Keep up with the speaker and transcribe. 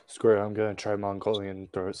Screw it, I'm gonna try Mongolian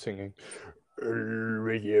throat singing.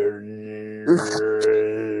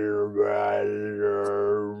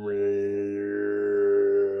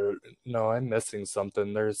 No, I'm missing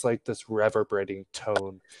something. There's like this reverberating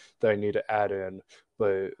tone that I need to add in,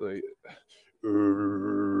 but like,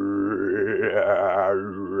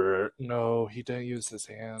 no, he didn't use his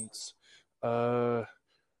hands. Uh,